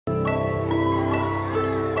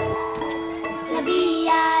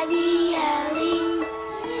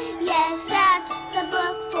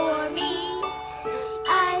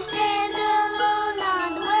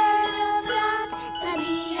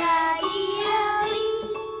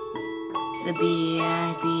the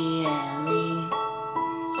Bible.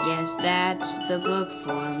 Yes, that's the book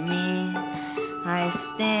for me. I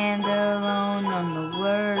stand alone on the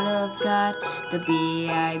Word of God, the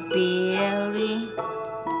Bible.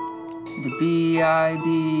 The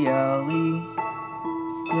Bible.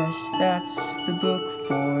 Yes, that's the book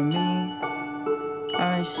for me.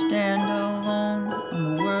 I stand alone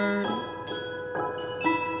on the Word.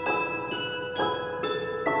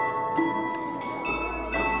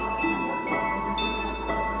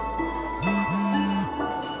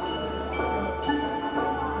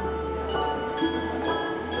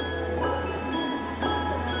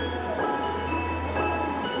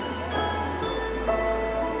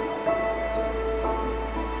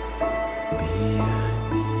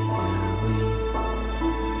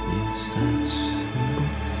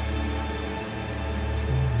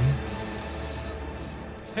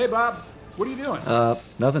 Hey, Bob. What are you doing?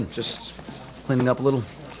 Nothing. Just cleaning up a little.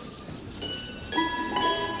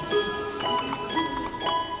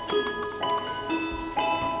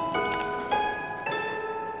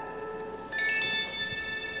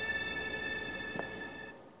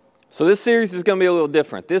 So this series is going to be a little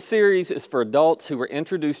different. This series is for adults who were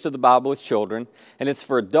introduced to the Bible as children, and it's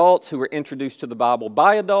for adults who were introduced to the Bible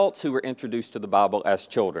by adults who were introduced to the Bible as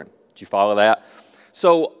children. Did you follow that?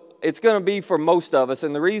 So it's going to be for most of us,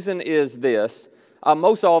 and the reason is this.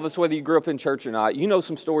 Most all of us, whether you grew up in church or not, you know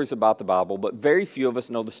some stories about the Bible, but very few of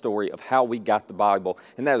us know the story of how we got the Bible.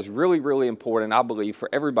 And that is really, really important, I believe, for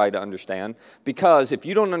everybody to understand, because if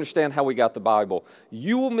you don't understand how we got the Bible,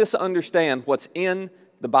 you will misunderstand what's in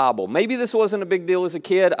the Bible. Maybe this wasn't a big deal as a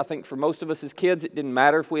kid. I think for most of us as kids, it didn't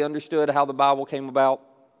matter if we understood how the Bible came about.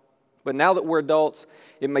 But now that we're adults,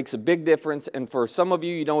 it makes a big difference. And for some of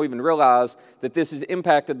you, you don't even realize that this has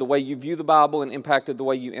impacted the way you view the Bible and impacted the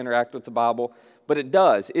way you interact with the Bible. But it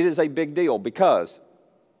does. It is a big deal because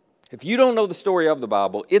if you don't know the story of the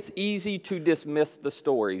Bible, it's easy to dismiss the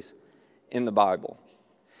stories in the Bible.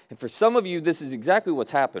 And for some of you, this is exactly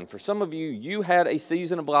what's happened. For some of you, you had a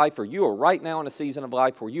season of life, or you are right now in a season of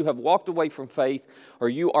life where you have walked away from faith, or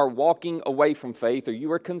you are walking away from faith, or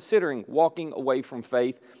you are considering walking away from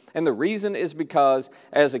faith. And the reason is because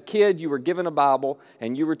as a kid, you were given a Bible,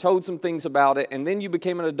 and you were told some things about it, and then you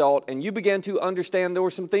became an adult, and you began to understand there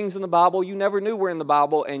were some things in the Bible you never knew were in the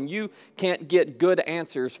Bible, and you can't get good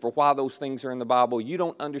answers for why those things are in the Bible. You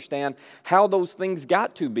don't understand how those things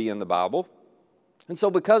got to be in the Bible. And so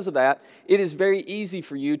because of that, it is very easy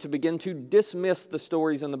for you to begin to dismiss the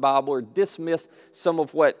stories in the Bible or dismiss some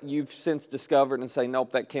of what you've since discovered and say,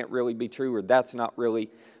 nope, that can't really be true, or that's not really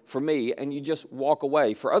for me, and you just walk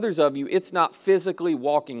away. For others of you, it's not physically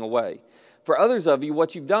walking away. For others of you,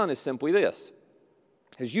 what you've done is simply this.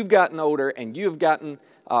 As you've gotten older and you've gotten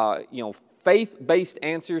faith-based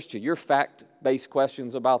answers to your fact-based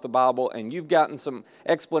questions about the Bible, and you've gotten some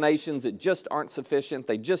explanations that just aren't sufficient,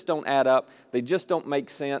 they just don't add up, they just don't make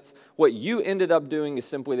sense. What you ended up doing is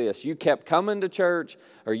simply this. You kept coming to church,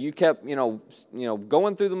 or you kept,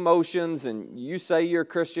 going through the motions, and you say you're a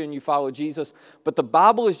Christian, you follow Jesus, but the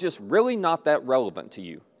Bible is just really not that relevant to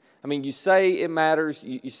you. I mean, you say it matters,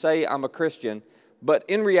 you say I'm a Christian, but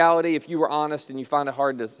in reality, if you were honest, and you find it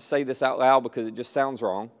hard to say this out loud because it just sounds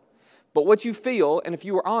wrong, but what you feel, and if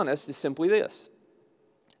you were honest, is simply this,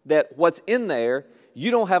 that what's in there, you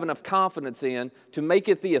don't have enough confidence in to make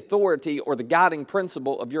it the authority or the guiding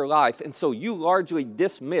principle of your life. And so you largely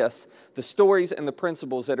dismiss the stories and the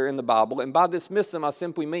principles that are in the Bible. And by dismiss them, I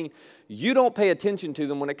simply mean you don't pay attention to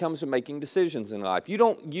them when it comes to making decisions in life. You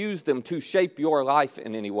don't use them to shape your life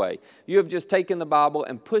in any way. You have just taken the Bible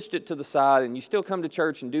and pushed it to the side, and you still come to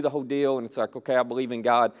church and do the whole deal, and it's like, okay, I believe in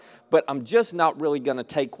God, but I'm just not really going to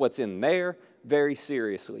take what's in there very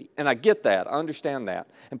seriously. And I get that. I understand that.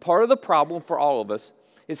 And part of the problem for all of us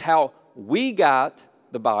is how we got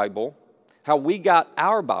the Bible, how we got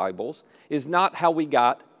our Bibles, is not how we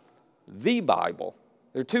got the Bible.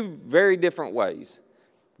 They're two very different ways.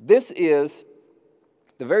 This is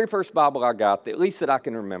the very first Bible I got, at least that I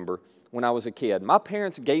can remember, when I was a kid. My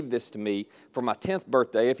parents gave this to me for my 10th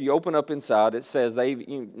birthday. If you open up inside, it says,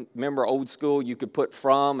 you remember old school, you could put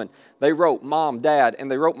from, and they wrote Mom, Dad,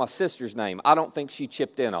 and they wrote my sister's name. I don't think she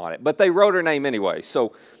chipped in on it, but they wrote her name anyway.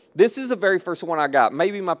 So this is the very first one I got.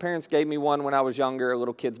 Maybe my parents gave me one when I was younger, a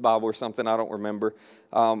little kid's Bible or something, I don't remember.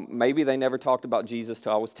 Maybe they never talked about Jesus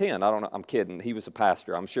till I was 10. I don't know, I'm kidding. He was a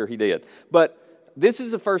pastor, I'm sure he did. But this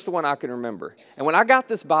is the first one I can remember. And when I got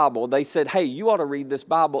this Bible, they said, hey, you ought to read this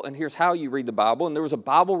Bible, and here's how you read the Bible. And there was a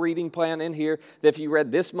Bible reading plan in here that if you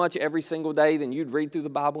read this much every single day, then you'd read through the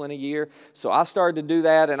Bible in a year. So I started to do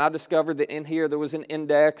that, and I discovered that in here there was an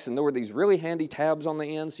index, and there were these really handy tabs on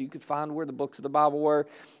the end so you could find where the books of the Bible were.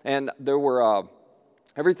 And there were,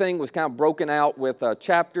 everything was kind of broken out with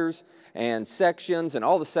chapters and sections, and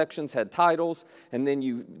all the sections had titles, and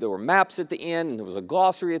then there were maps at the end, and there was a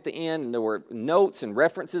glossary at the end, and there were notes and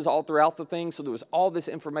references all throughout the thing, so there was all this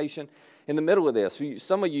information in the middle of this.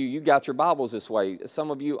 Some of you got your Bibles this way.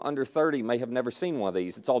 Some of you under 30 may have never seen one of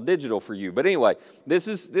these. It's all digital for you. But anyway, this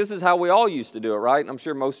is how we all used to do it, right? And I'm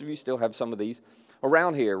sure most of you still have some of these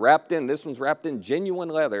around here, wrapped in. This one's wrapped in genuine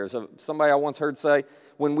leather. So somebody I once heard say,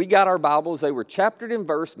 when we got our Bibles, they were chaptered in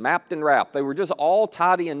verse, mapped and wrapped. They were just all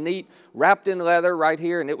tidy and neat, wrapped in leather right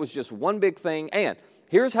here, and it was just one big thing. And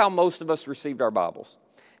here's how most of us received our Bibles.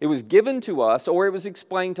 It was given to us, or it was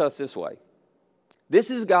explained to us this way.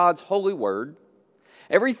 This is God's holy word.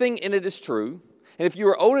 Everything in it is true. And if you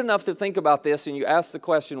were old enough to think about this and you asked the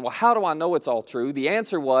question, well, how do I know it's all true? The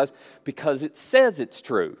answer was, because it says it's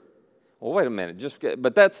true. Well, wait a minute,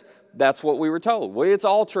 but that's what we were told. Well, it's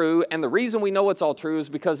all true, and the reason we know it's all true is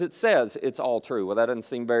because it says it's all true. Well, that doesn't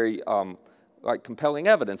seem very like compelling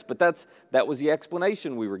evidence, but that was the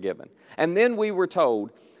explanation we were given. And then we were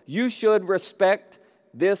told, you should respect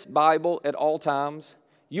this Bible at all times.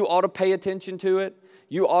 You ought to pay attention to it.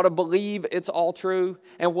 You ought to believe it's all true.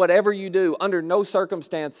 And whatever you do, under no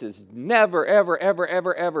circumstances, never, ever, ever,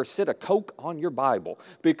 ever, ever sit a Coke on your Bible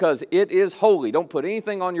because it is holy. Don't put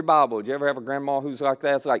anything on your Bible. Did you ever have a grandma who's like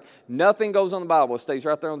that? It's like nothing goes on the Bible. It stays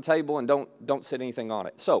right there on the table, and don't sit anything on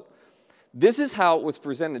it. So this is how it was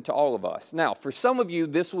presented to all of us. Now, for some of you,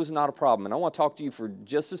 this was not a problem. And I want to talk to you for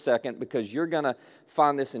just a second because you're going to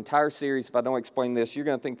find this entire series, if I don't explain this, you're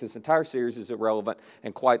going to think this entire series is irrelevant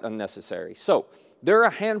and quite unnecessary. So there are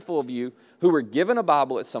a handful of you who were given a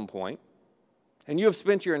Bible at some point, and you have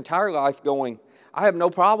spent your entire life going, I have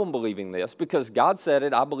no problem believing this because God said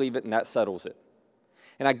it, I believe it, and that settles it.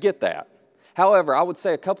 And I get that. However, I would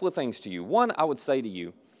say a couple of things to you. One, I would say to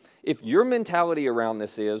you, if your mentality around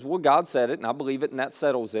this is, well, God said it, and I believe it, and that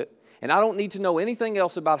settles it, and I don't need to know anything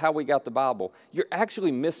else about how we got the Bible, you're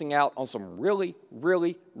actually missing out on some really,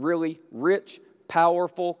 really, really rich,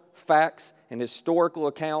 powerful facts and historical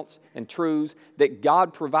accounts and truths that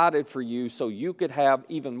God provided for you so you could have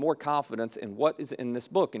even more confidence in what is in this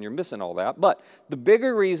book, and you're missing all that. But the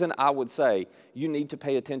bigger reason I would say you need to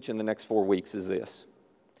pay attention the next 4 weeks is this.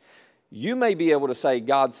 You may be able to say,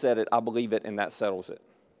 God said it, I believe it, and that settles it.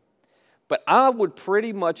 But I would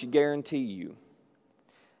pretty much guarantee you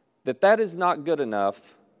that that is not good enough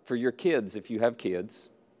for your kids if you have kids,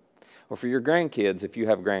 or for your grandkids if you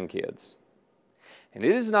have grandkids. And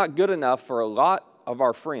it is not good enough for a lot of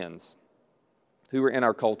our friends who are in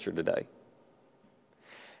our culture today.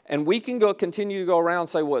 And we can continue to go around and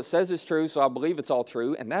say, well, it says it's true, so I believe it's all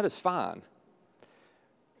true, and that is fine.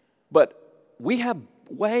 But we have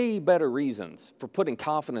way better reasons for putting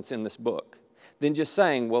confidence in this book than just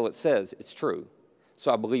saying, well, it says it's true,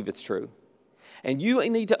 so I believe it's true. And you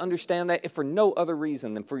need to understand that if for no other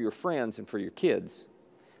reason than for your friends and for your kids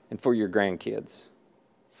and for your grandkids.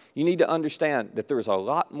 You need to understand that there's a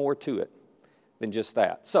lot more to it than just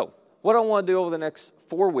that. So, what I want to do over the next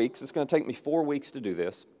 4 weeks, it's going to take me 4 weeks to do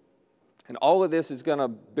this, and all of this is going to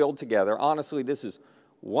build together. Honestly, this is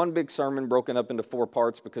one big sermon broken up into 4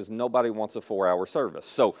 parts because nobody wants a 4-hour service.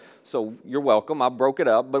 So you're welcome. I broke it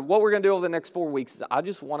up. But what we're going to do over the next 4 weeks is I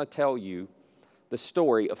just want to tell you the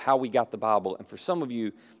story of how we got the Bible. And for some of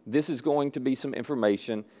you, this is going to be some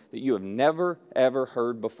information that you have never, ever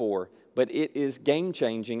heard before. But it is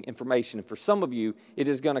game-changing information. And for some of you, it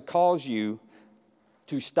is going to cause you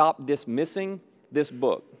to stop dismissing this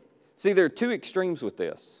book. See, there are 2 extremes with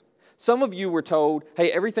this. Some of you were told,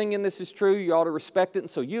 hey, everything in this is true, you ought to respect it, and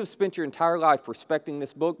so you have spent your entire life respecting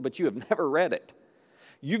this book, but you have never read it.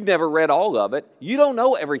 You've never read all of it. You don't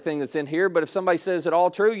know everything that's in here, but if somebody says it all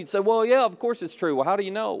true, you'd say, well, yeah, of course it's true. Well, how do you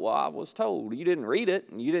know? Well, I was told. You didn't read it,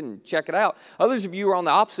 and you didn't check it out. Others of you are on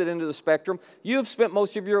the opposite end of the spectrum. You have spent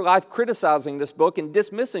most of your life criticizing this book and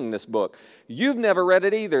dismissing this book. You've never read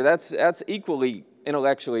it either. That's equally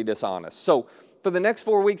intellectually dishonest. So for the next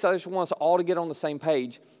 4 weeks, I just want us all to get on the same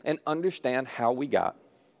page and understand how we got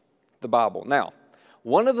the Bible. Now,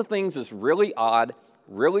 one of the things that's really odd,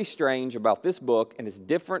 really strange about this book, and is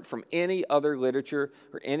different from any other literature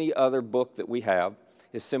or any other book that we have,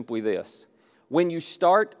 is simply this. When you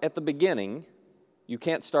start at the beginning, you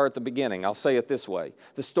can't start at the beginning. I'll say it this way.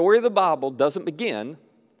 The story of the Bible doesn't begin.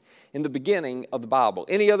 in the beginning of the Bible.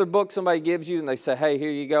 Any other book somebody gives you and they say, hey,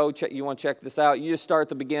 here you go, you want to check this out, you just start at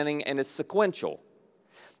the beginning and it's sequential.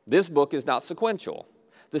 This book is not sequential.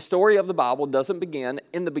 The story of the Bible doesn't begin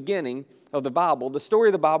in the beginning of the Bible. The story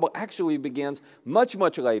of the Bible actually begins much,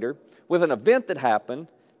 much later with an event that happened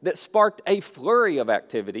that sparked a flurry of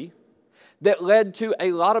activity that led to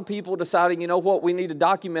a lot of people deciding, you know what, we need to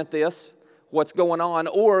document this, what's going on,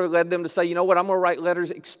 or led them to say, you know what, I'm going to write letters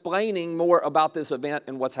explaining more about this event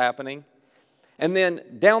and what's happening. And then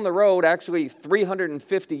down the road, actually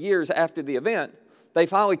 350 years after the event, they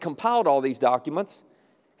finally compiled all these documents,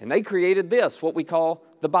 and they created this, what we call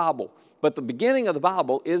the Bible. But the beginning of the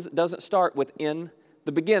Bible doesn't start with in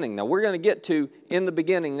the beginning. Now, we're going to get to in the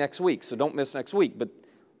beginning next week, so don't miss next week. But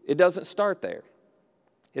it doesn't start there.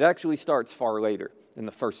 It actually starts far later in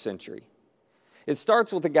the first century. It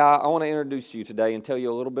starts with a guy I want to introduce to you today and tell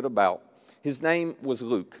you a little bit about. His name was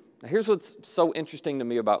Luke. Now, here's what's so interesting to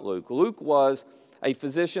me about Luke. Luke was a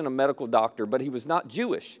physician, a medical doctor, but he was not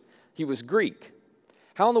Jewish. He was Greek.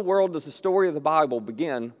 How in the world does the story of the Bible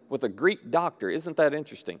begin with a Greek doctor? Isn't that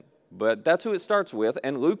interesting? But that's who it starts with.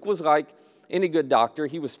 And Luke was like any good doctor.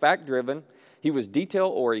 He was fact-driven. He was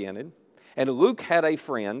detail-oriented. And Luke had a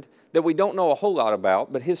friend that we don't know a whole lot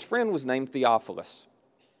about, but his friend was named Theophilus.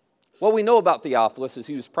 What we know about Theophilus is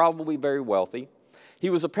he was probably very wealthy. He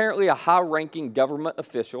was apparently a high-ranking government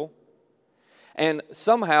official. And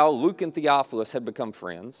somehow Luke and Theophilus had become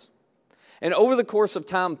friends. And over the course of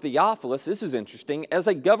time, Theophilus, this is interesting, as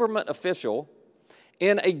a government official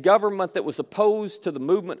in a government that was opposed to the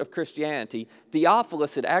movement of Christianity,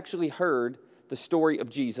 Theophilus had actually heard the story of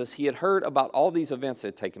Jesus. He had heard about all these events that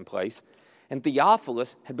had taken place. And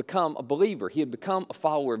Theophilus had become a believer. He had become a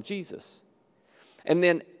follower of Jesus. And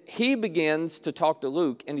then he begins to talk to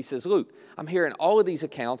Luke, and he says, Luke, I'm hearing all of these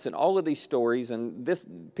accounts and all of these stories, and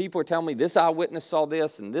people are telling me this eyewitness saw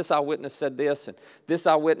this, and this eyewitness said this, and this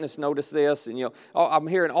eyewitness noticed this, and I'm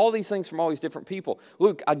hearing all these things from all these different people.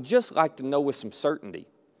 Luke, I'd just like to know with some certainty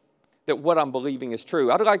that what I'm believing is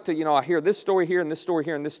true. I'd like to, I hear this story here, and this story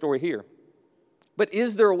here, and this story here. But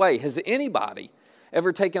is there a way? Has anybody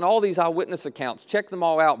ever taken all these eyewitness accounts, checked them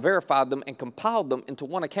all out, verified them, and compiled them into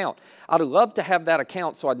one account? I'd love to have that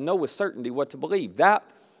account so I'd know with certainty what to believe. That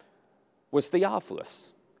was Theophilus.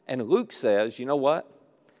 And Luke says, you know what?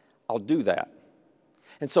 I'll do that.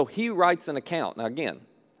 And so he writes an account. Now again,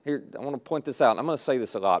 here, I want to point this out. I'm going to say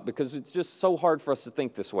this a lot because it's just so hard for us to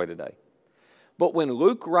think this way today. But when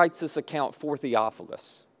Luke writes this account for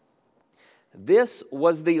Theophilus, this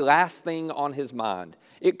was the last thing on his mind.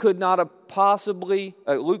 It could not have possibly,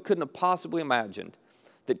 Luke couldn't have possibly imagined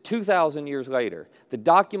that 2,000 years later, the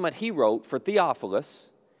document he wrote for Theophilus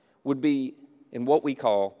would be in what we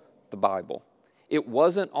call the Bible. It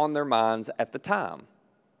wasn't on their minds at the time.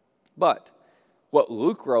 But what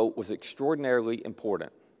Luke wrote was extraordinarily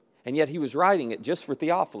important. And yet he was writing it just for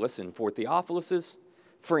Theophilus and for Theophilus's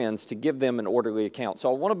friends to give them an orderly account.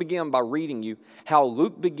 So I want to begin by reading you how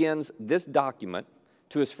Luke begins this document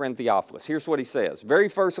to his friend Theophilus. Here's what he says. Very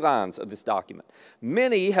first lines of this document.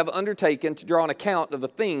 Many have undertaken to draw an account of the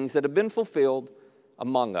things that have been fulfilled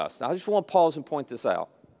among us. Now I just want to pause and point this out.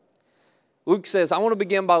 Luke says, I want to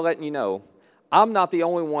begin by letting you know, I'm not the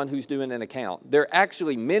only one who's doing an account. There are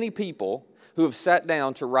actually many people who have sat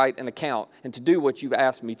down to write an account and to do what you've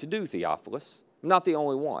asked me to do, Theophilus. I'm not the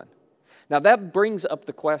only one. Now that brings up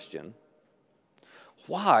the question,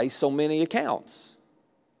 why so many accounts?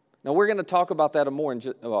 Now we're going to talk about that a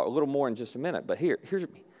little more in just a minute, but here's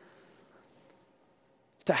me.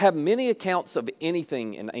 To have many accounts of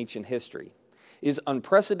anything in ancient history is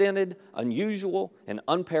unprecedented, unusual, and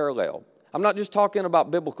unparalleled. I'm not just talking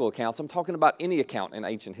about biblical accounts, I'm talking about any account in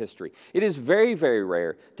ancient history. It is very, very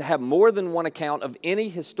rare to have more than one account of any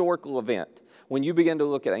historical event when you begin to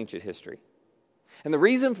look at ancient history. And the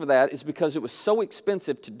reason for that is because it was so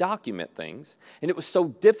expensive to document things, and it was so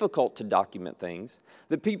difficult to document things,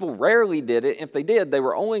 that people rarely did it. If they did, they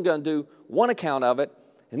were only going to do one account of it,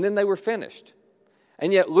 and then they were finished.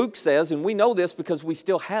 And yet Luke says, and we know this because we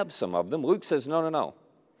still have some of them, Luke says, no.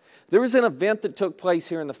 There was an event that took place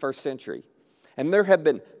here in the first century, and there have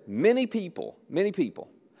been many people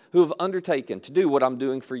who have undertaken to do what I'm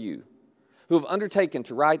doing for you, who have undertaken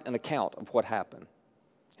to write an account of what happened,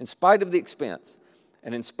 in spite of the expense,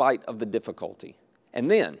 and in spite of the difficulty. And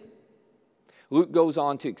then Luke goes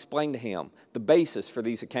on to explain to him the basis for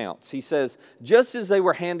these accounts. He says, just as they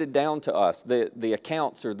were handed down to us, the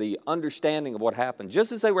accounts or the understanding of what happened,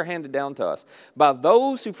 just as they were handed down to us by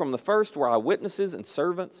those who from the first were eyewitnesses and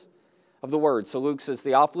servants of the word. So Luke says,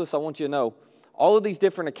 Theophilus, I want you to know, all of these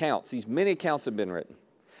different accounts, these many accounts have been written.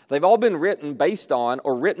 They've all been written based on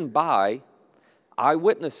or written by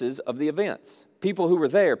eyewitnesses of the events. People who were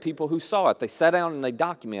there, people who saw it. They sat down and they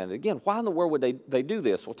documented it. Again, why in the world would they do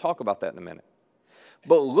this? We'll talk about that in a minute.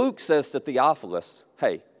 But Luke says to Theophilus,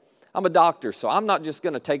 hey, I'm a doctor, so I'm not just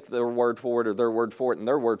going to take their word for it or their word for it and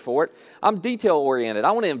their word for it. I'm detail-oriented.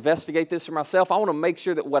 I want to investigate this for myself. I want to make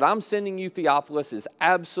sure that what I'm sending you, Theophilus, is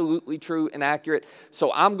absolutely true and accurate.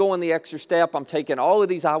 So I'm going the extra step. I'm taking all of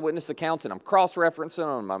these eyewitness accounts and I'm cross-referencing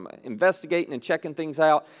them. I'm investigating and checking things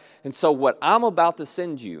out. And so what I'm about to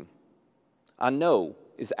send you, I know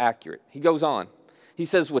is accurate. He goes on. He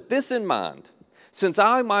says, with this in mind, since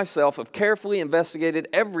I myself have carefully investigated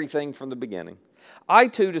everything from the beginning, I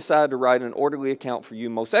too decided to write an orderly account for you,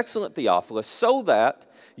 most excellent Theophilus, so that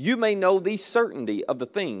you may know the certainty of the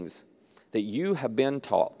things that you have been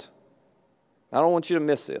taught. I don't want you to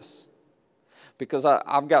miss this, because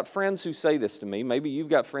I've got friends who say this to me. Maybe you've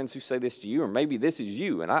got friends who say this to you, or maybe this is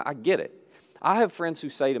you, and I get it. I have friends who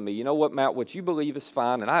say to me, you know what, Matt, what you believe is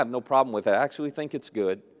fine, and I have no problem with it. I actually think it's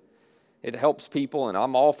good. It helps people, and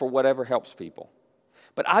I'm all for whatever helps people.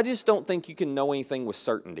 But I just don't think you can know anything with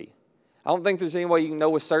certainty. I don't think there's any way you can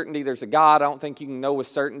know with certainty there's a God. I don't think you can know with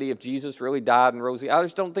certainty if Jesus really died and rose. I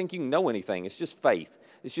just don't think you can know anything. It's just faith.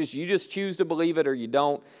 It's just you just choose to believe it or you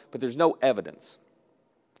don't, but there's no evidence.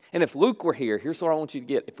 And if Luke were here, here's what I want you to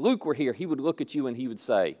get. If Luke were here, he would look at you and he would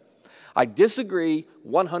say, I disagree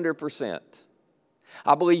 100%.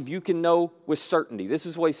 I believe you can know with certainty. This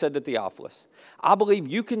is what he said to Theophilus. I believe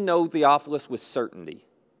you can know, Theophilus, with certainty,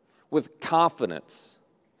 with confidence,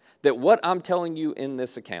 that what I'm telling you in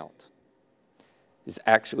this account is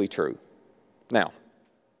actually true. Now,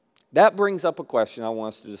 that brings up a question I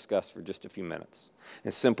want us to discuss for just a few minutes.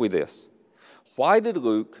 It's simply this. Why did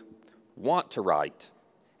Luke want to write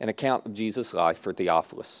an account of Jesus' life for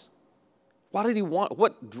Theophilus? Why did he want,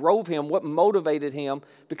 what drove him, what motivated him?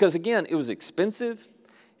 Because again, it was expensive,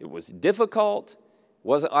 it was difficult, it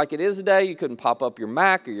wasn't like it is today. You couldn't pop up your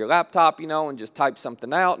Mac or your laptop, and just type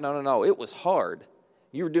something out. No, it was hard.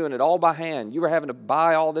 You were doing it all by hand. You were having to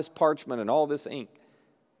buy all this parchment and all this ink.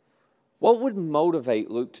 What would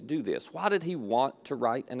motivate Luke to do this? Why did he want to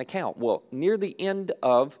write an account? Well, near the end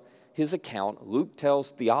of his account, Luke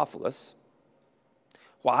tells Theophilus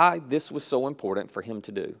why this was so important for him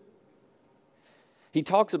to do. He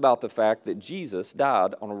talks about the fact that Jesus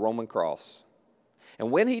died on a Roman cross.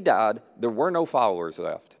 And when he died, there were no followers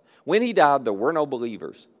left. When he died, there were no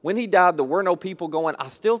believers. When he died, there were no people going, I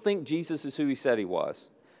still think Jesus is who he said he was.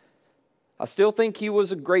 I still think he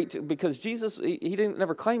was a great, because Jesus, he didn't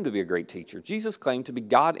never claim to be a great teacher. Jesus claimed to be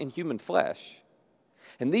God in human flesh.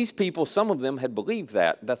 And these people, some of them had believed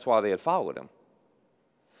that. That's why they had followed him.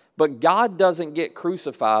 But God doesn't get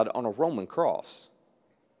crucified on a Roman cross.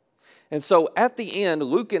 And so at the end,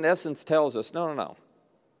 Luke in essence tells us, no.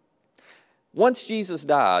 Once Jesus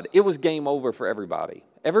died, it was game over for everybody.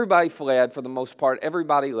 Everybody fled for the most part.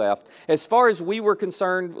 Everybody left. As far as we were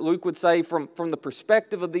concerned, Luke would say, from the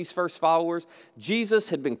perspective of these first followers, Jesus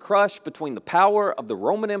had been crushed between the power of the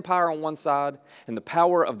Roman Empire on one side and the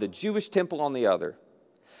power of the Jewish temple on the other.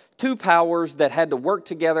 Two powers that had to work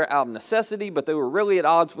together out of necessity, but they were really at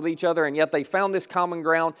odds with each other, and yet they found this common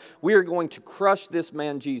ground. We are going to crush this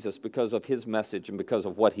man Jesus because of his message and because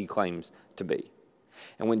of what he claims to be.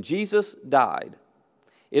 And when Jesus died,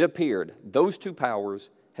 it appeared those two powers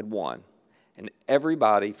had won, and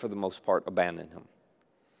everybody, for the most part, abandoned him.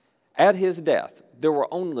 At his death, there were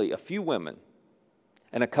only a few women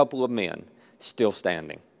and a couple of men still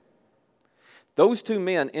standing. Those two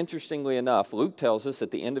men, interestingly enough, Luke tells us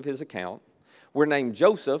at the end of his account, were named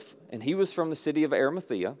Joseph, and he was from the city of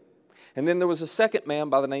Arimathea. And then there was a second man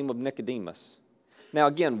by the name of Nicodemus. Now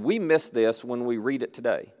again, we miss this when we read it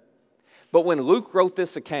today. But when Luke wrote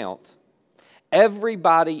this account,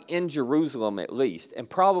 everybody in Jerusalem at least, and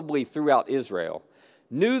probably throughout Israel,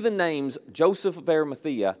 knew the names Joseph of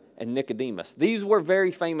Arimathea and Nicodemus. These were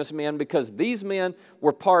very famous men because these men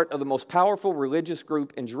were part of the most powerful religious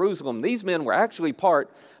group in Jerusalem. These men were actually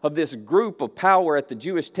part of this group of power at the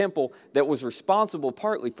Jewish temple that was responsible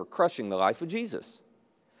partly for crushing the life of Jesus.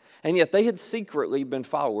 And yet they had secretly been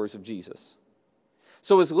followers of Jesus.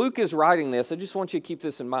 So as Luke is writing this, I just want you to keep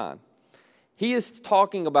this in mind. He is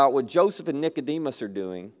talking about what Joseph and Nicodemus are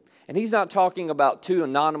doing, and he's not talking about two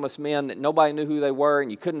anonymous men that nobody knew who they were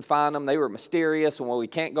and you couldn't find them. They were mysterious, and well, we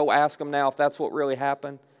can't go ask them now if that's what really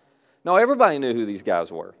happened. No, everybody knew who these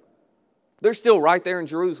guys were. They're still right there in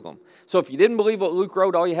Jerusalem. So if you didn't believe what Luke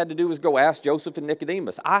wrote, all you had to do was go ask Joseph and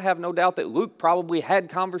Nicodemus. I have no doubt that Luke probably had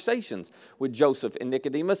conversations with Joseph and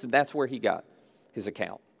Nicodemus, and that's where he got his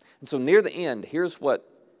account. And so near the end, here's what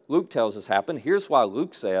Luke tells us happened. Here's why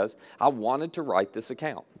Luke says, I wanted to write this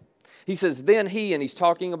account. He says, then he, and he's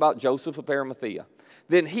talking about Joseph of Arimathea,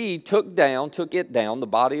 then he took it down, the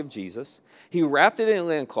body of Jesus. He wrapped it in a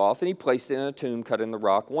linen cloth, and he placed it in a tomb cut in the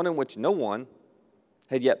rock, one in which no one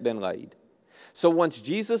had yet been laid. So once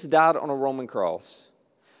Jesus died on a Roman cross,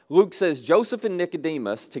 Luke says Joseph and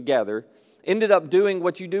Nicodemus together ended up doing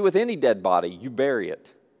what you do with any dead body. You bury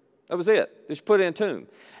it. That was it. Just put it in a tomb.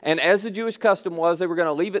 And as the Jewish custom was, they were going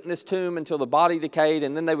to leave it in this tomb until the body decayed,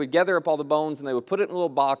 and then they would gather up all the bones, and they would put it in a little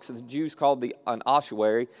box that the Jews called an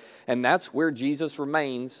ossuary, and that's where Jesus'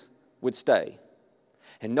 remains would stay.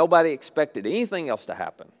 And nobody expected anything else to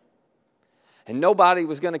happen. And nobody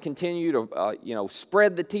was going to continue to,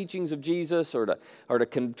 spread the teachings of Jesus or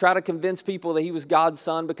to try to convince people that he was God's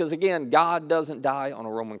son, because, again, God doesn't die on a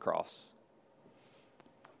Roman cross.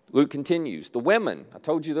 Luke continues. The women, I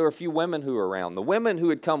told you there were a few women who were around. The women who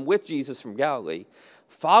had come with Jesus from Galilee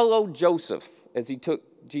followed Joseph as he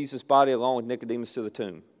took Jesus' body along with Nicodemus to the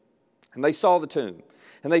tomb. And they saw the tomb,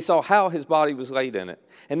 and they saw how his body was laid in it.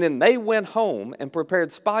 And then they went home and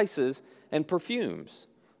prepared spices and perfumes.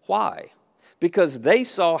 Why? Because they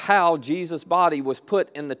saw how Jesus' body was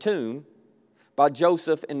put in the tomb by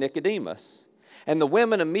Joseph and Nicodemus. And the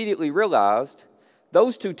women immediately realized,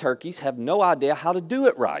 those two turkeys have no idea how to do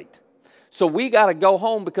it right. So we got to go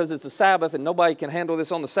home because it's the Sabbath and nobody can handle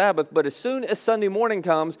this on the Sabbath. But as soon as Sunday morning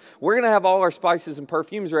comes, we're going to have all our spices and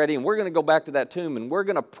perfumes ready, and we're going to go back to that tomb, and we're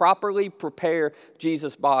going to properly prepare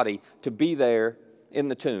Jesus' body to be there in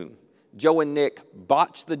the tomb. Joe and Nick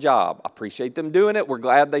botched the job. I appreciate them doing it. We're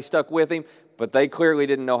glad they stuck with him, but they clearly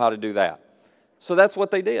didn't know how to do that. So that's what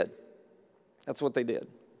they did. That's what they did.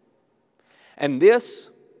 And this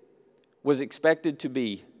was expected to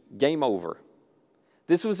be game over.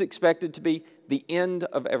 This was expected to be the end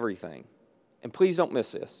of everything. And please don't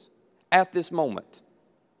miss this. At this moment,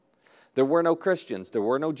 there were no Christians. There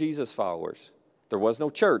were no Jesus followers. There was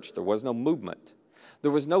no church. There was no movement. There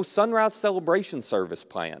was no sunrise celebration service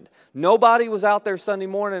planned. Nobody was out there Sunday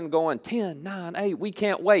morning going, 10, 9, 8, we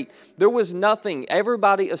can't wait. There was nothing.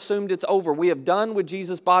 Everybody assumed it's over. We have done with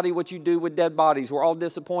Jesus' body what you do with dead bodies. We're all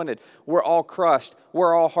disappointed. We're all crushed.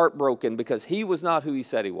 We're all heartbroken because he was not who he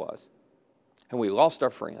said he was. And we lost our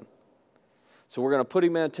friend. So we're going to put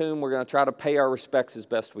him in a tomb. We're going to try to pay our respects as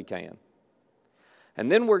best we can.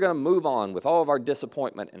 And then we're going to move on with all of our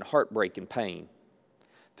disappointment and heartbreak and pain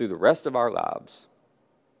through the rest of our lives.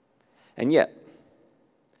 And yet,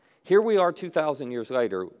 here we are 2,000 years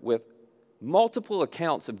later with multiple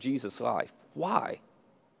accounts of Jesus' life. Why?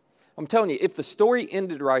 I'm telling you, if the story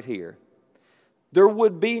ended right here, there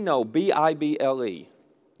would be no Bible.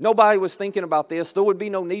 Nobody was thinking about this. There would be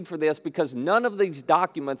no need for this because none of these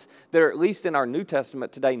documents that are at least in our New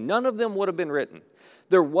Testament today, none of them would have been written.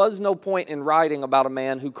 There was no point in writing about a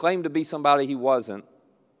man who claimed to be somebody he wasn't,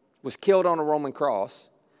 was killed on a Roman cross,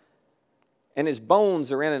 and his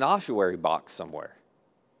bones are in an ossuary box somewhere.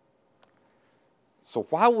 So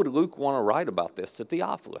why would Luke want to write about this to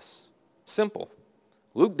Theophilus? Simple.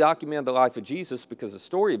 Luke documented the life of Jesus because the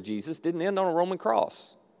story of Jesus didn't end on a Roman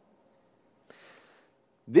cross.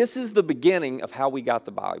 This is the beginning of how we got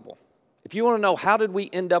the Bible. If you want to know how did we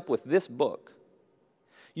end up with this book,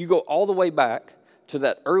 you go all the way back to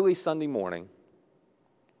that early Sunday morning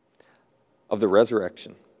of the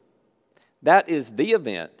resurrection. That is the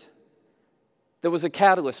event that was a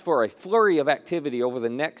catalyst for a flurry of activity over the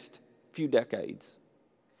next few decades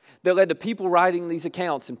that led to people writing these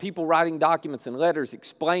accounts and people writing documents and letters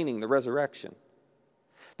explaining the resurrection.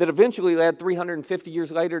 That eventually led 350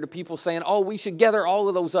 years later to people saying, oh, we should gather all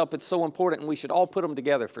of those up. It's so important and we should all put them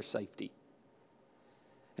together for safety.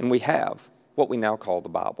 And we have what we now call the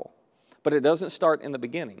Bible. But it doesn't start in the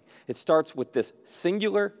beginning. It starts with this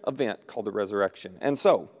singular event called the resurrection. And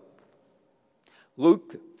so,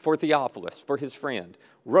 Luke, for Theophilus, for his friend,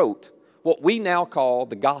 wrote what we now call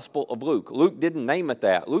the Gospel of Luke. Luke didn't name it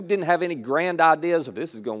that. Luke didn't have any grand ideas of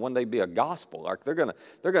this is going to one day be a gospel. Like they're going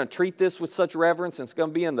to treat this with such reverence and it's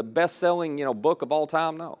going to be in the best-selling, book of all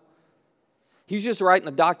time. No. He's just writing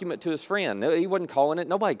a document to his friend. He wasn't calling it,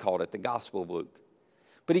 nobody called it the Gospel of Luke.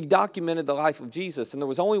 But he documented the life of Jesus, and there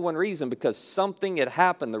was only one reason, because something had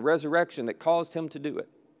happened, the resurrection, that caused him to do it.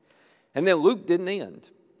 And then Luke didn't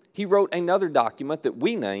end. He wrote another document that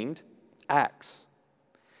we named Acts.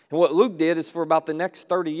 And what Luke did is for about the next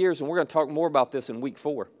 30 years, and we're going to talk more about this in week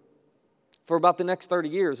 4. For about the next 30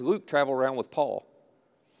 years, Luke traveled around with Paul.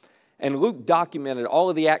 And Luke documented all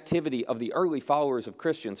of the activity of the early followers of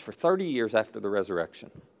Christians for 30 years after the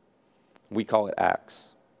resurrection. We call it Acts.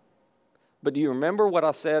 But do you remember what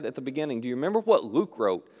I said at the beginning? Do you remember what Luke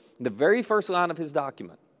wrote in the very first line of his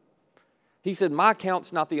document? He said, my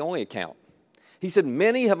account's not the only account. He said,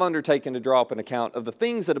 many have undertaken to draw up an account of the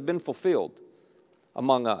things that have been fulfilled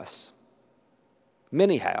among us.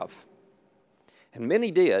 Many have. And many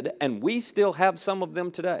did, and we still have some of them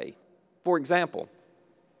today. For example,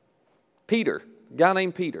 Peter, a guy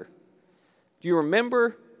named Peter. Do you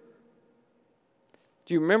remember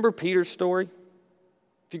Peter's story?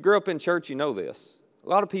 If you grew up in church, you know this. A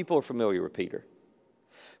lot of people are familiar with Peter.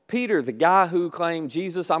 Peter, the guy who claimed,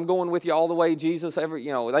 Jesus, I'm going with you all the way, Jesus,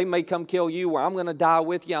 they may come kill you, or I'm going to die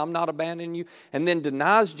with you, I'm not abandoning you, and then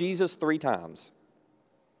denies Jesus 3 times.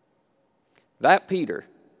 That Peter,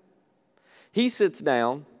 he sits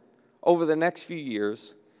down over the next few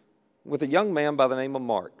years with a young man by the name of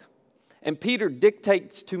Mark. And Peter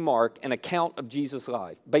dictates to Mark an account of Jesus'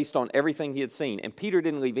 life based on everything he had seen. And Peter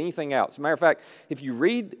didn't leave anything out. As a matter of fact, if you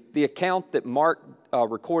read the account that Mark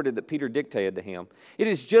recorded that Peter dictated to him, it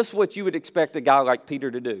is just what you would expect a guy like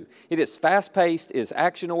Peter to do. It is fast-paced, it is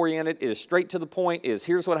action-oriented, it is straight to the point, it is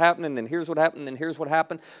here's what happened, and then here's what happened, and then here's what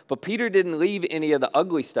happened. But Peter didn't leave any of the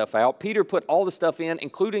ugly stuff out. Peter put all the stuff in,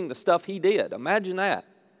 including the stuff he did. Imagine that.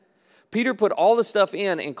 Peter put all the stuff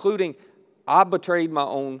in, including, I betrayed my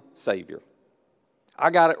own Savior. I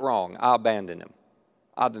got it wrong. I abandoned him.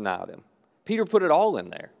 I denied him. Peter put it all in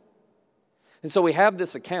there. And so we have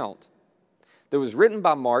this account that was written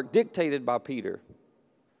by Mark, dictated by Peter,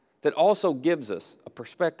 that also gives us a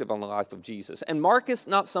perspective on the life of Jesus. And Mark is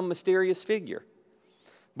not some mysterious figure.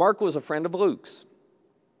 Mark was a friend of Luke's.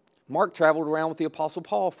 Mark traveled around with the Apostle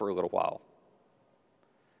Paul for a little while.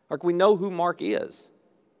 Like, we know who Mark is.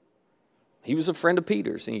 He was a friend of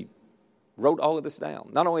Peter's, and he wrote all of this down.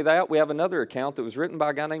 Not only that, we have another account that was written by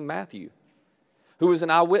a guy named Matthew, who was an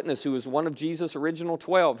eyewitness, who was one of Jesus' original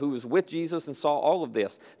 12, who was with Jesus and saw all of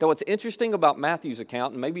this. Now, what's interesting about Matthew's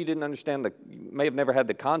account, and maybe you didn't understand, you may have never had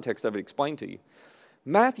the context of it explained to you.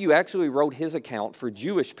 Matthew actually wrote his account for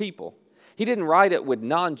Jewish people. He didn't write it with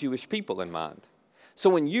non-Jewish people in mind. So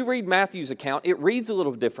when you read Matthew's account, it reads a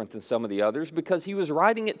little different than some of the others because he was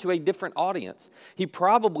writing it to a different audience. He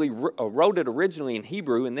probably wrote it originally in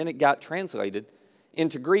Hebrew, and then it got translated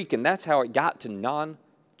into Greek, and that's how it got to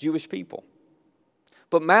non-Jewish people.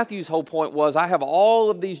 But Matthew's whole point was, I have all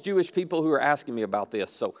of these Jewish people who are asking me about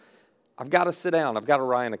this, so I've got to sit down, I've got to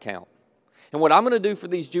write an account. And what I'm going to do for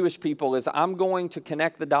these Jewish people is I'm going to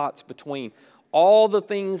connect the dots between all the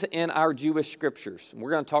things in our Jewish scriptures. And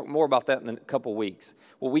we're going to talk more about that in a couple weeks.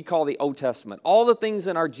 What we call the Old Testament. All the things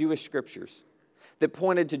in our Jewish scriptures that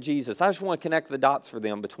pointed to Jesus. I just want to connect the dots for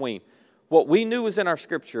them between what we knew was in our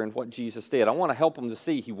scripture and what Jesus did. I want to help them to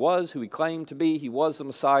see he was who he claimed to be. He was the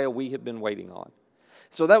Messiah we had been waiting on.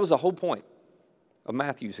 So that was the whole point of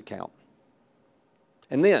Matthew's account.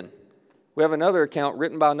 And then we have another account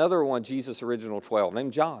written by another one, Jesus' original 12,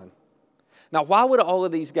 named John. Now, why would all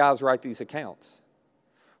of these guys write these accounts?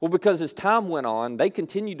 Well, because as time went on, they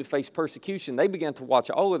continued to face persecution. They began to watch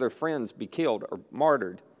all of their friends be killed or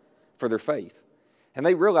martyred for their faith. And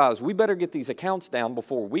they realized, we better get these accounts down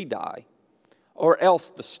before we die, or else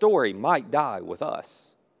the story might die with us.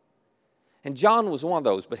 And John was one of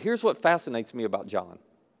those. But here's what fascinates me about John.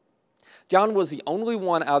 John was the only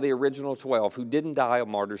one out of the original 12 who didn't die a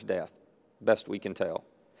martyr's death, best we can tell.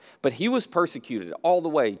 But he was persecuted all the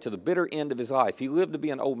way to the bitter end of his life. He lived to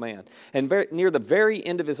be an old man. And near the very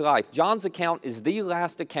end of his life, John's account is the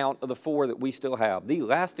last account of the 4 that we still have, the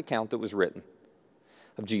last account that was written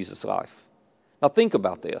of Jesus' life. Now think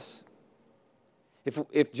about this.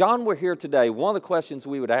 If John were here today, one of the questions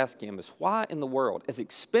we would ask him is, why in the world, as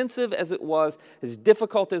expensive as it was, as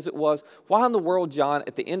difficult as it was, why in the world, John,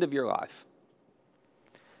 at the end of your life,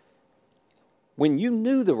 when you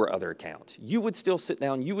knew there were other accounts, you would still sit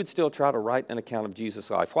down, you would still try to write an account of Jesus'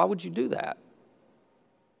 life. Why would you do that?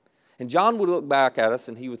 And John would look back at us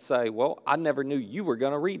and he would say, well, I never knew you were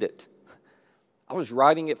going to read it. I was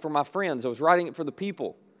writing it for my friends. I was writing it for the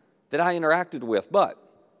people that I interacted with. But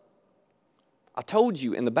I told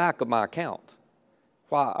you in the back of my account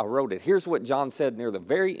why I wrote it. Here's what John said near the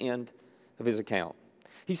very end of his account.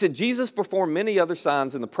 He said, Jesus performed many other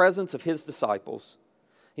signs in the presence of his disciples.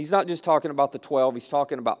 He's not just talking about the 12, he's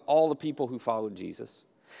talking about all the people who followed Jesus.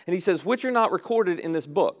 And he says, which are not recorded in this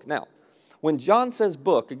book. Now, when John says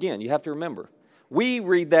book, again, you have to remember, we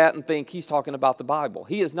read that and think he's talking about the Bible.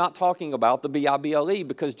 He is not talking about the Bible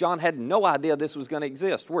because John had no idea this was going to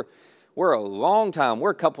exist. We're a long time,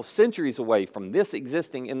 we're a couple centuries away from this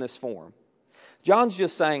existing in this form. John's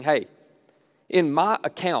just saying, hey, in my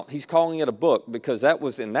account, he's calling it a book because that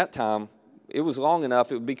was, in that time, it was long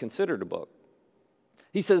enough it would be considered a book.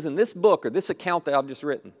 He says, in this book, or this account that I've just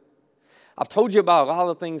written, I've told you about a lot of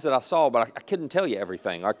the things that I saw, but I couldn't tell you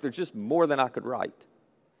everything. There's just more than I could write.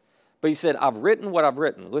 But he said, I've written what I've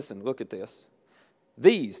written. Listen, look at this.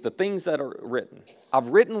 the things that are written, I've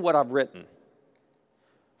written what I've written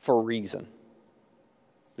for a reason.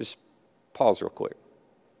 Just pause real quick.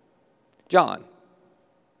 John,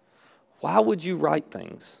 why would you write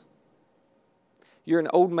things? You're an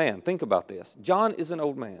old man. Think about this. John is an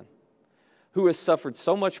old man who has suffered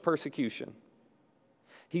so much persecution.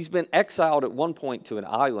 He's been exiled at one point to an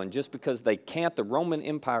island just because the Roman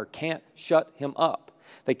Empire can't shut him up.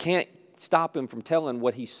 They can't stop him from telling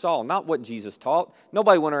what he saw, not what Jesus taught.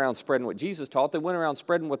 Nobody went around spreading what Jesus taught. They went around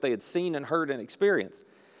spreading what they had seen and heard and experienced.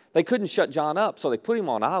 They couldn't shut John up, so they put him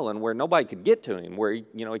on an island where nobody could get to him, where he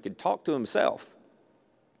could talk to himself.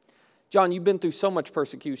 John, you've been through so much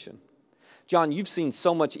persecution. John, you've seen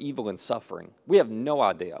so much evil and suffering. We have no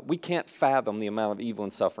idea. We can't fathom the amount of evil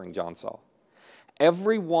and suffering John saw.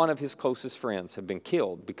 Every one of his closest friends have been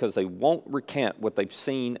killed because they won't recant what they've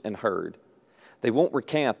seen and heard. They won't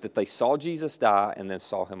recant that they saw Jesus die and then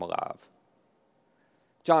saw him alive.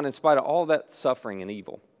 John, in spite of all that suffering and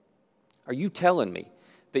evil, are you telling me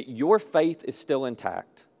that your faith is still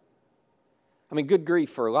intact? I mean, good grief,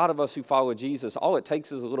 for a lot of us who follow Jesus, all it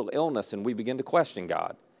takes is a little illness and we begin to question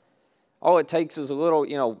God. All it takes is a little,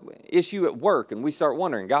 issue at work and we start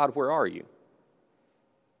wondering, God, where are you?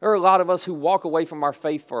 There are a lot of us who walk away from our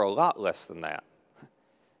faith for a lot less than that.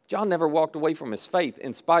 John never walked away from his faith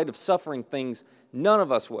in spite of suffering things none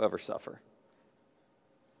of us will ever suffer.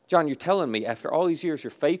 John, you're telling me after all these years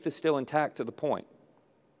your faith is still intact to the point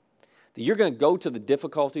that you're going to go to the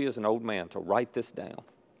difficulty as an old man to write this down.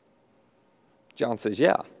 John says,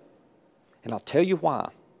 yeah, and I'll tell you why.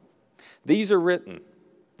 These are written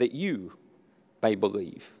that you may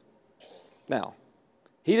believe. Now,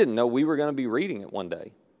 he didn't know we were going to be reading it one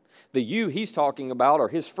day. The you he's talking about are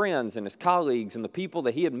his friends and his colleagues and the people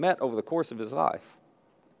that he had met over the course of his life.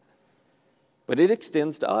 But it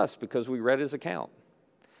extends to us because we read his account.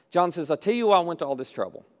 John says, I tell you why I went to all this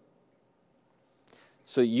trouble.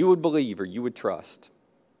 So that you would believe or you would trust.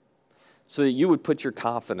 So that you would put your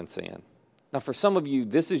confidence in. Now, for some of you,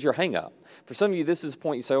 this is your hang-up. For some of you, this is the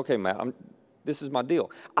point you say, okay, Matt, this is my deal.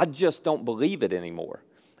 I just don't believe it anymore.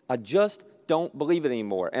 I just don't believe it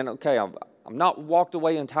anymore. And okay, I'm not walked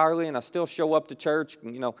away entirely and I still show up to church.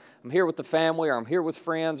 I'm here with the family or I'm here with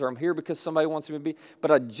friends or I'm here because somebody wants me to be,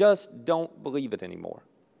 but I just don't believe it anymore.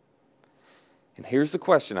 And here's the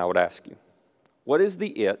question I would ask you. What is the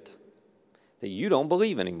it that you don't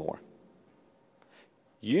believe anymore?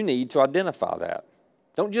 You need to identify that.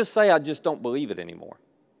 Don't just say, I just don't believe it anymore.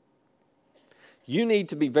 You need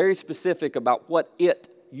to be very specific about what it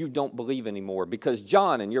you don't believe anymore. Because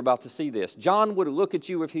John, and you're about to see this, John would look at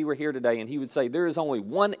you if he were here today and he would say, there is only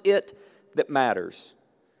one it that matters.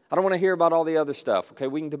 I don't want to hear about all the other stuff, okay?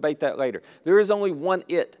 We can debate that later. There is only one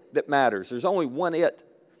it that matters. There's only one it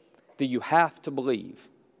that you have to believe.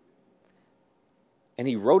 And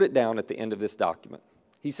he wrote it down at the end of this document.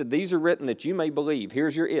 He said, these are written that you may believe.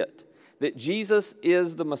 Here's your it. That Jesus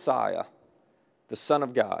is the Messiah, the Son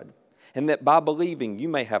of God. And that by believing you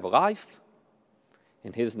may have life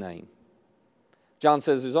in his name. John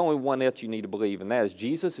says there's only one it you need to believe, and that is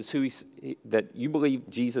Jesus is who that you believe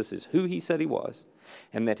Jesus is who he said he was,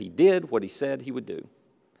 and that he did what he said he would do.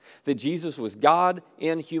 That Jesus was God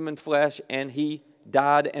in human flesh, and he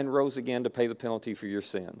died and rose again to pay the penalty for your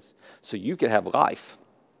sins. So you could have life.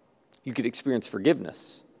 You could experience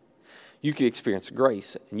forgiveness. You could experience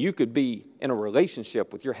grace, and you could be in a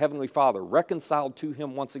relationship with your Heavenly Father, reconciled to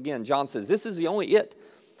him once again. John says this is the only it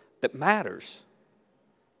that matters.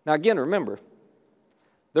 Now again, remember,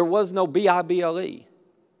 there was no Bible.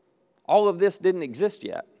 All of this didn't exist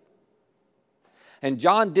yet. And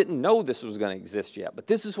John didn't know this was going to exist yet, but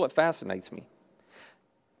this is what fascinates me.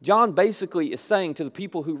 John basically is saying to the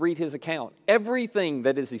people who read his account, everything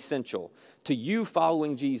that is essential to you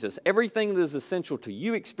following Jesus, everything that is essential to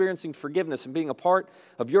you experiencing forgiveness and being a part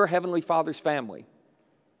of your Heavenly Father's family,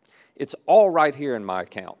 it's all right here in my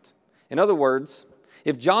account. In other words,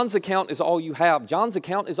 if John's account is all you have, John's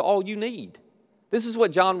account is all you need. This is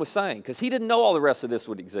what John was saying, because he didn't know all the rest of this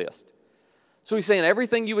would exist. So he's saying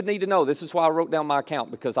everything you would need to know, this is why I wrote down my account,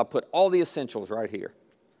 because I put all the essentials right here.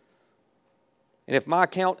 And if my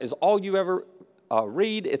account is all you ever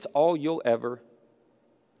read, it's all you'll ever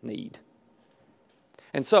need.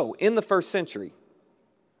 And so, in the first century,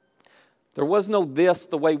 there was no this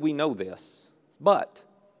the way we know this, but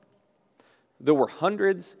there were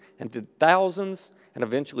hundreds and thousands and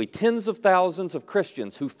eventually tens of thousands of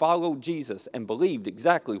Christians who followed Jesus and believed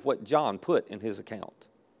exactly what John put in his account.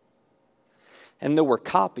 And there were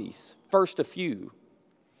copies, first a few,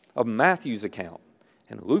 of Matthew's account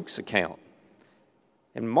and Luke's account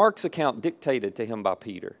and Mark's account dictated to him by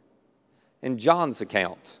Peter and John's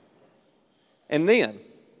account And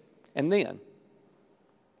then,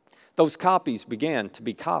 those copies began to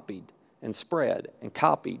be copied and spread and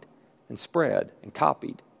copied and spread and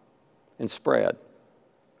copied and spread.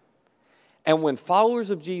 And when followers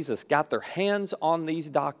of Jesus got their hands on these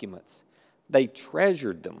documents, they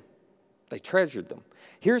treasured them. They treasured them.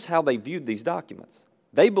 Here's how they viewed these documents.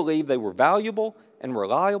 They believed they were valuable and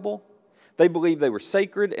reliable. They believed they were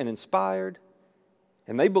sacred and inspired.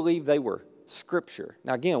 And they believed they were Scripture.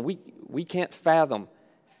 Now again, we can't fathom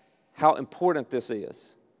how important this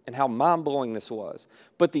is and how mind-blowing this was.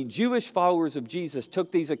 But the Jewish followers of Jesus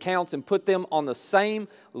took these accounts and put them on the same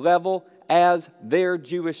level as their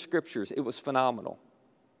Jewish scriptures. It was phenomenal.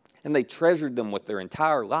 And they treasured them with their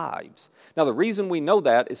entire lives. Now, the reason we know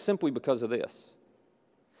that is simply because of this.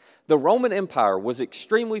 The Roman Empire was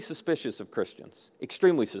extremely suspicious of Christians,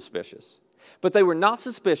 extremely suspicious. But they were not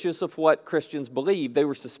suspicious of what Christians believed. They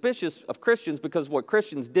were suspicious of Christians because of what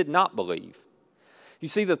Christians did not believe. You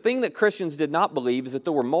see, the thing that Christians did not believe is that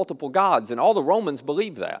there were multiple gods, and all the Romans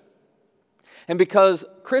believed that. And because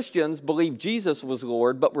Christians believed Jesus was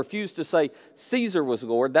Lord, but refused to say Caesar was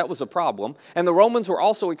Lord, that was a problem. And the Romans were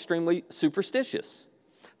also extremely superstitious.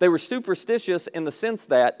 They were superstitious in the sense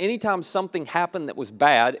that anytime something happened that was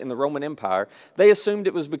bad in the Roman Empire, they assumed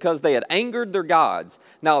it was because they had angered their gods.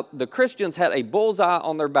 Now, the Christians had a bullseye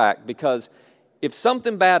on their back because if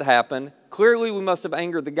something bad happened, clearly we must have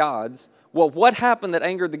angered the gods. Well, what happened that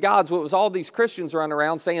angered the gods? Well, it was all these Christians running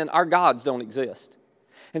around saying our gods don't exist.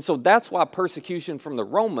 And so that's why persecution from the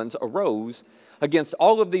Romans arose against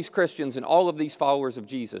all of these Christians and all of these followers of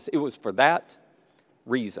Jesus. It was for that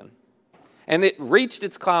reason. And it reached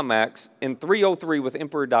its climax in 303 with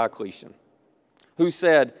Emperor Diocletian, who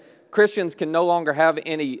said Christians can no longer have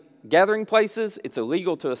any gathering places. It's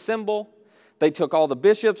illegal to assemble. They took all the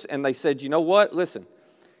bishops and they said, you know what? Listen,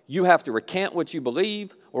 you have to recant what you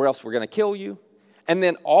believe or else we're going to kill you. And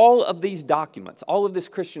then all of these documents, all of this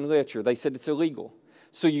Christian literature, they said it's illegal.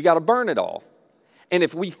 So you got to burn it all. And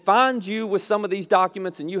if we find you with some of these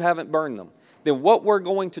documents and you haven't burned them, then what we're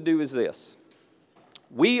going to do is this.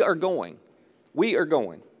 We are going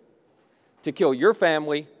to kill your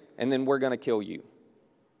family and then we're going to kill you.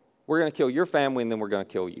 We're going to kill your family and then we're going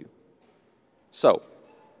to kill you. So,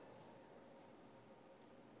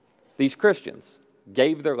 these Christians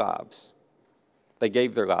gave their lives. They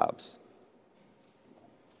gave their lives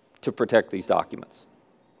to protect these documents.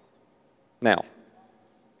 Now,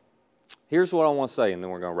 here's what I want to say, and then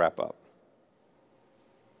we're going to wrap up.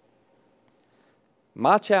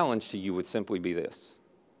 My challenge to you would simply be this.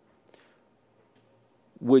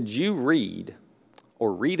 Would you read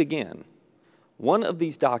or read again one of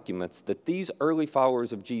these documents that these early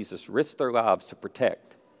followers of Jesus risked their lives to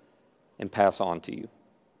protect and pass on to you?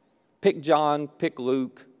 Pick John, pick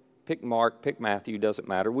Luke, pick Mark, pick Matthew, doesn't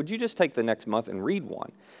matter. Would you just take the next month and read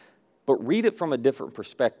one? But read it from a different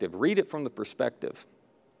perspective. Read it from the perspective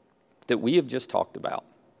that we have just talked about.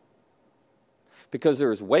 Because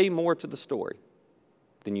there is way more to the story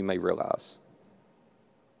than you may realize.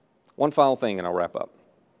 One final thing and I'll wrap up.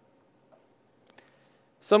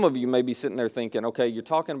 Some of you may be sitting there thinking, okay, you're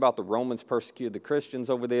talking about the Romans persecuted the Christians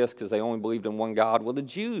over this because they only believed in one God. Well, the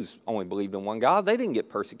Jews only believed in one God. They didn't get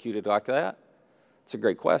persecuted like that. It's a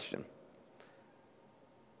great question.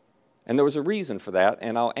 And there was a reason for that,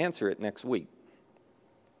 and I'll answer it next week.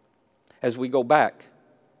 As we go back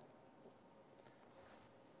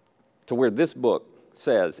to where this book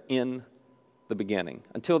says, in the beginning.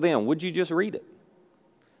 Until then, would you just read it?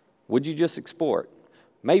 Would you just explore it?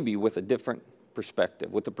 Maybe with a different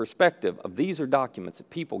perspective, with the perspective of these are documents that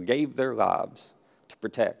people gave their lives to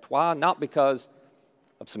protect. Why? Not because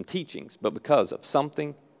of some teachings, but because of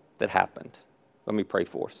something that happened. Let me pray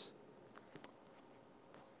for us.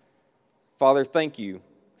 Father, thank you.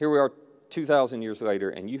 Here we are 2,000 years later,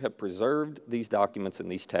 and you have preserved these documents and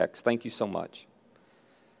these texts. Thank you so much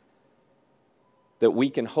that we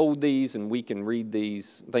can hold these and we can read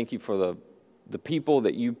these. Thank you for the people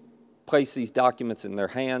that you placed these documents in their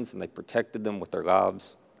hands and they protected them with their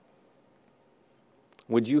lives.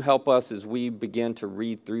 Would you help us as we begin to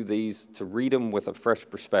read through these, to read them with a fresh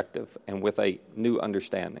perspective and with a new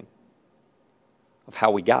understanding of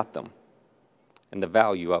how we got them and the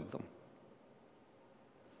value of them.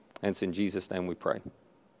 And it's in Jesus' name we pray.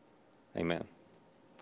 Amen.